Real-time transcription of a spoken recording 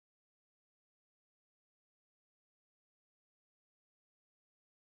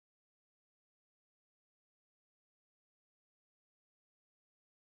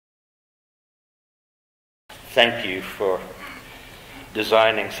thank you for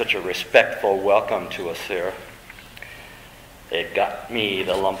designing such a respectful welcome to us here. It got me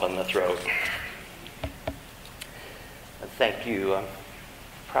the lump in the throat. And thank you. I'm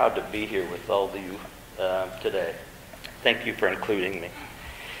proud to be here with all of you today. Thank you for including me.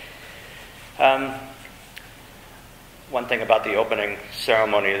 One thing about the opening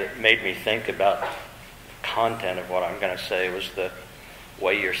ceremony that made me think about the content of what I'm going to say was the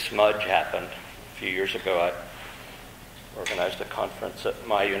way your smudge happened. A few years ago, I organized a conference at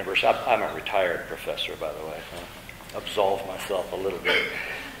my university. I'm a retired professor, by the way. I'll absolve myself a little bit.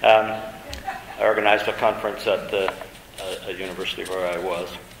 I organized a conference at a university where I was.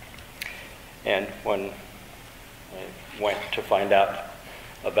 And when I went to find out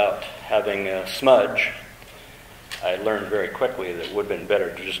about having a smudge, I learned very quickly that it would have been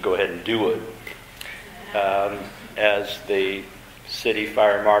better to just go ahead and do it. As the city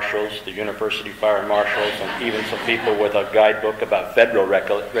fire marshals, the university fire marshals, and even some people with a guidebook about federal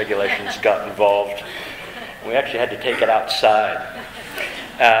regulations got involved. We actually had to take it outside.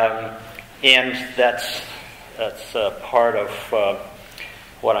 And that's part of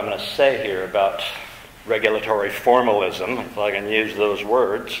what I'm going to say here about regulatory formalism, if I can use those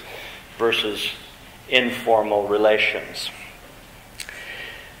words, versus informal relations.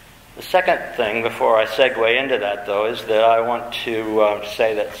 The second thing, before I segue into that, though, is that I want to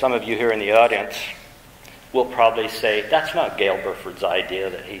say that some of you here in the audience will probably say, that's not Gale Burford's idea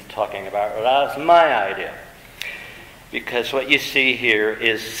that he's talking about, or that's my idea. Because what you see here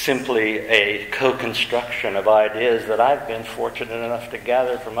is simply a co-construction of ideas that I've been fortunate enough to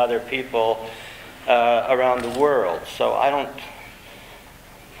gather from other people around the world. So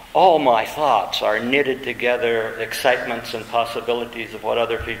all my thoughts are knitted together, excitements and possibilities of what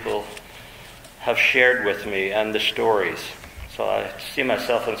other people have shared with me and the stories. So I see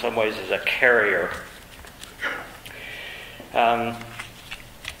myself in some ways as a carrier. And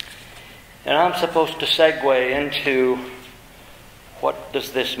I'm supposed to segue into what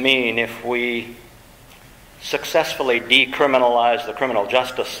does this mean if we successfully decriminalize the criminal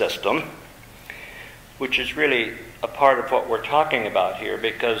justice system, which is really a part of what we're talking about here,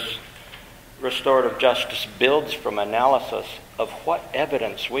 because restorative justice builds from analysis of what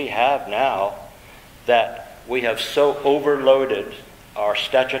evidence we have now that we have so overloaded our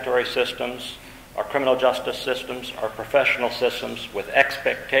statutory systems, our criminal justice systems, our professional systems with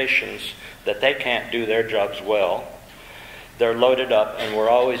expectations that they can't do their jobs well. They're loaded up and we're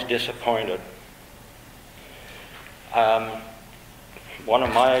always disappointed. One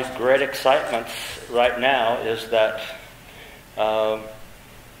of my great excitements right now is that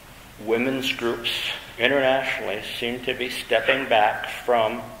women's groups internationally seem to be stepping back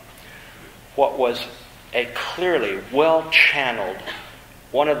from what was a clearly well-channeled,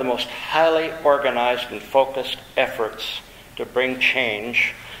 one of the most highly organized and focused efforts to bring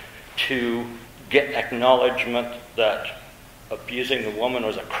change, to get acknowledgement that abusing the woman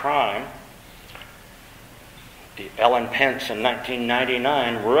was a crime. Ellen Pence in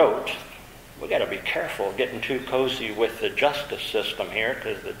 1999 wrote, we got to be careful getting too cozy with the justice system here,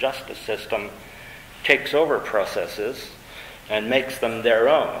 because the justice system takes over processes and makes them their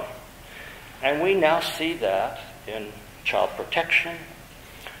own. And we now see that in child protection,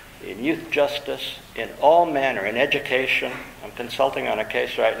 in youth justice, in all manner, in education. I'm consulting on a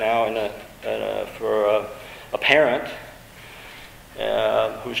case right now for a parent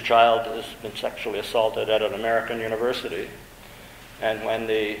whose child has been sexually assaulted at an American university. And when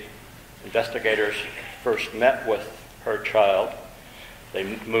the investigators first met with her child,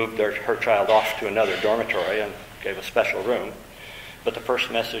 they moved her child off to another dormitory and gave a special room. But the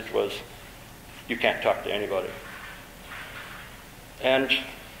first message was, you can't talk to anybody. And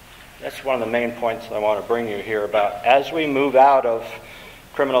that's one of the main points I want to bring you here about as we move out of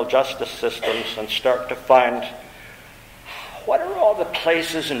criminal justice systems and start to find what are all the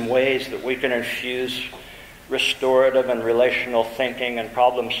places and ways that we can infuse restorative and relational thinking and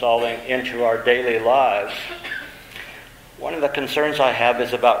problem solving into our daily lives. One of the concerns I have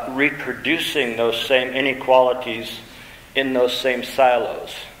is about reproducing those same inequalities in those same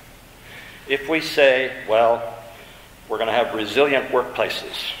silos. If we say, well, we're going to have resilient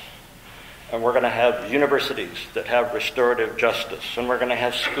workplaces, and we're going to have universities that have restorative justice, and we're going to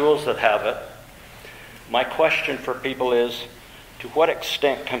have schools that have it, my question for people is, to what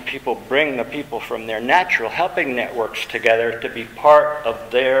extent can people bring the people from their natural helping networks together to be part of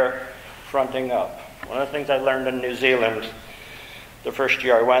their fronting up? One of the things I learned in New Zealand, the first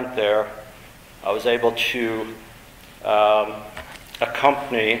year I went there, I was able to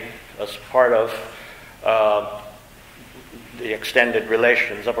accompany, as part of the extended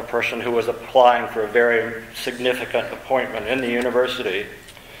relations of a person who was applying for a very significant appointment in the university,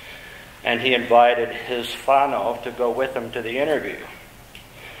 and he invited his whānau to go with him to the interview.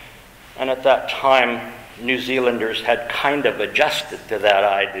 And at that time, New Zealanders had kind of adjusted to that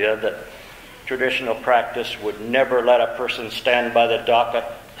idea that traditional practice would never let a person stand by the docket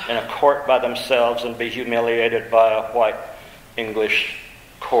in a court by themselves and be humiliated by a white English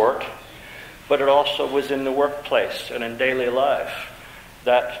court. But it also was in the workplace and in daily life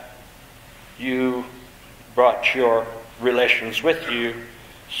that you brought your relations with you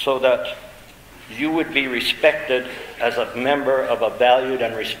so that you would be respected as a member of a valued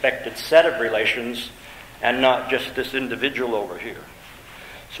and respected set of relations and not just this individual over here.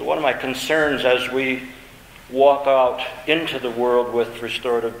 So one of my concerns as we walk out into the world with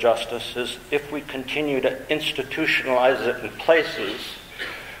restorative justice is if we continue to institutionalize it in places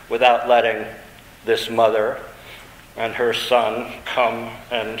without letting this mother and her son come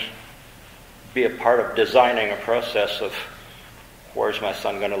and be a part of designing a process of where's my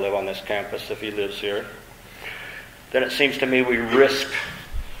son going to live on this campus if he lives here, then it seems to me we risk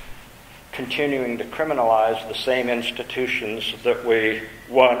continuing to criminalize the same institutions that we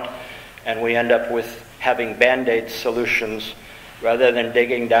want, and we end up with having Band-Aid solutions rather than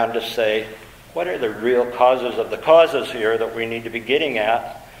digging down to say, what are the real causes of the causes here that we need to be getting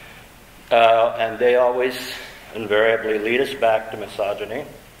at? And they always invariably lead us back to misogyny.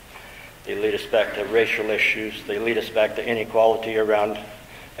 They lead us back to racial issues. They lead us back to inequality around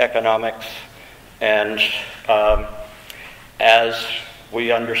economics. And as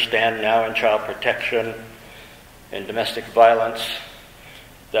we understand now in child protection and domestic violence,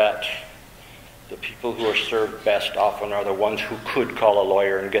 that the people who are served best often are the ones who could call a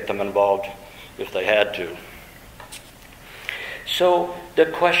lawyer and get them involved if they had to. So the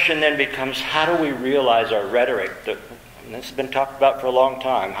question then becomes, how do we realize our rhetoric that, and this has been talked about for a long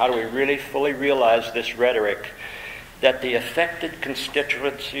time, how do we really fully realize this rhetoric that the affected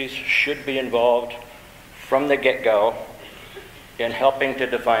constituencies should be involved from the get-go in helping to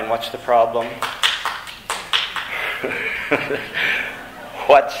define what's the problem,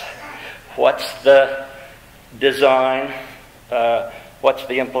 what's the design, what's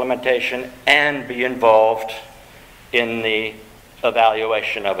the implementation, and be involved in the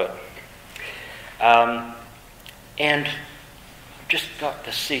evaluation of it. And just got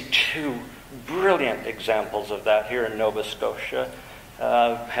to see two brilliant examples of that here in Nova Scotia,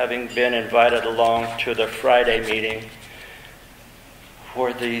 having been invited along to the Friday meeting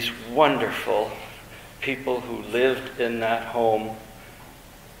where these wonderful people who lived in that home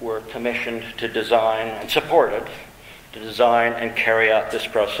were commissioned to design and supported to design and carry out this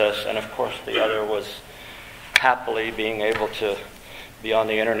process. And of course the other was happily being able to be on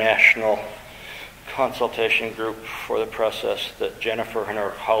the international consultation group for the process that Jennifer and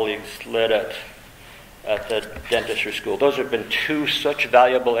her colleagues led at the dentistry school. Those have been two such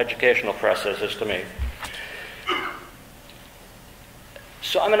valuable educational processes to me.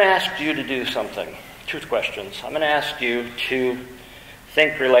 So I'm going to ask you to do something. Two questions. I'm going to ask you to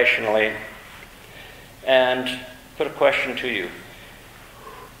think relationally and put a question to you.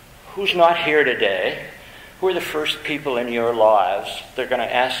 Who's not here today? Who are the first people in your lives that are going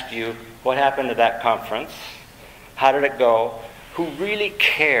to ask you what happened to that conference? How did it go? Who really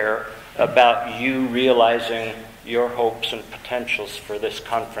care about you realizing your hopes and potentials for this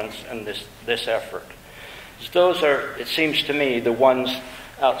conference and this effort? Those are, it seems to me, the ones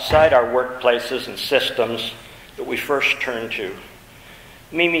outside our workplaces and systems that we first turn to.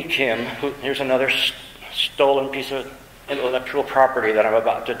 Mimi Kim, here's another stolen piece of intellectual property that I'm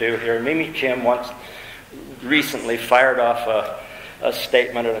about to do here. Mimi Kim once recently fired off a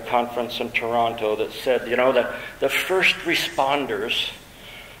statement at a conference in Toronto that said, that the first responders,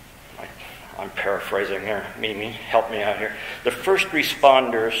 I'm paraphrasing here, Mimi, help me out here. The first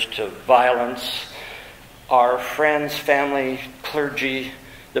responders to violence are friends, family, clergy,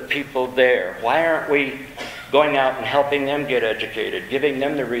 the people there. Why aren't we going out and helping them get educated, giving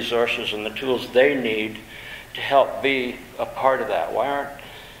them the resources and the tools they need to help be a part of that? Why aren't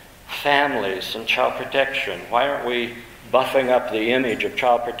families and child protection, why aren't we buffing up the image of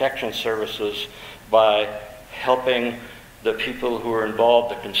child protection services by helping the people who are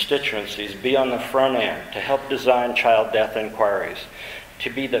involved, the constituencies, be on the front end to help design child death inquiries, to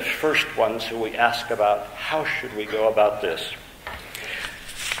be the first ones who we ask about how should we go about this?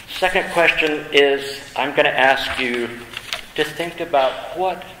 Second question is, I'm going to ask you to think about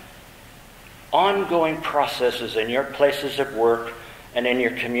what ongoing processes in your places of work and in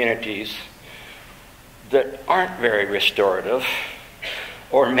your communities that aren't very restorative,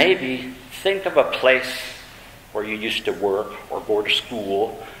 or maybe think of a place where you used to work or go to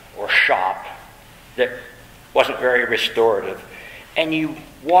school or shop that wasn't very restorative, and you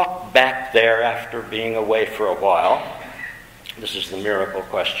walk back there after being away for a while. This is the miracle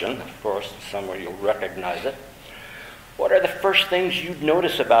question, of course, somewhere you'll recognize it. What are the first things you'd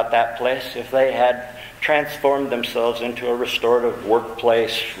notice about that place if they had transformed themselves into a restorative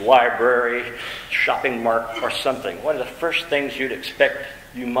workplace, library, shopping mart, or something? What are the first things you'd expect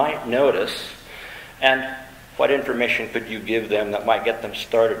you might notice? And what information could you give them that might get them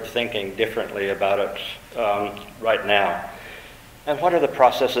started thinking differently about it right now? And what are the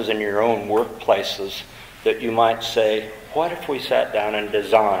processes in your own workplaces that you might say, what if we sat down and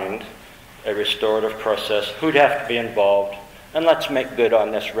designed a restorative process? Who'd have to be involved? And let's make good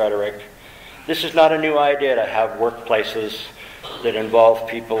on this rhetoric. This is not a new idea to have workplaces that involve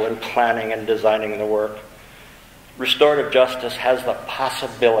people in planning and designing the work. Restorative justice has the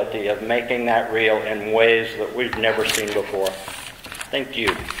possibility of making that real in ways that we've never seen before. Thank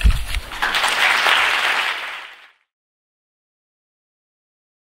you.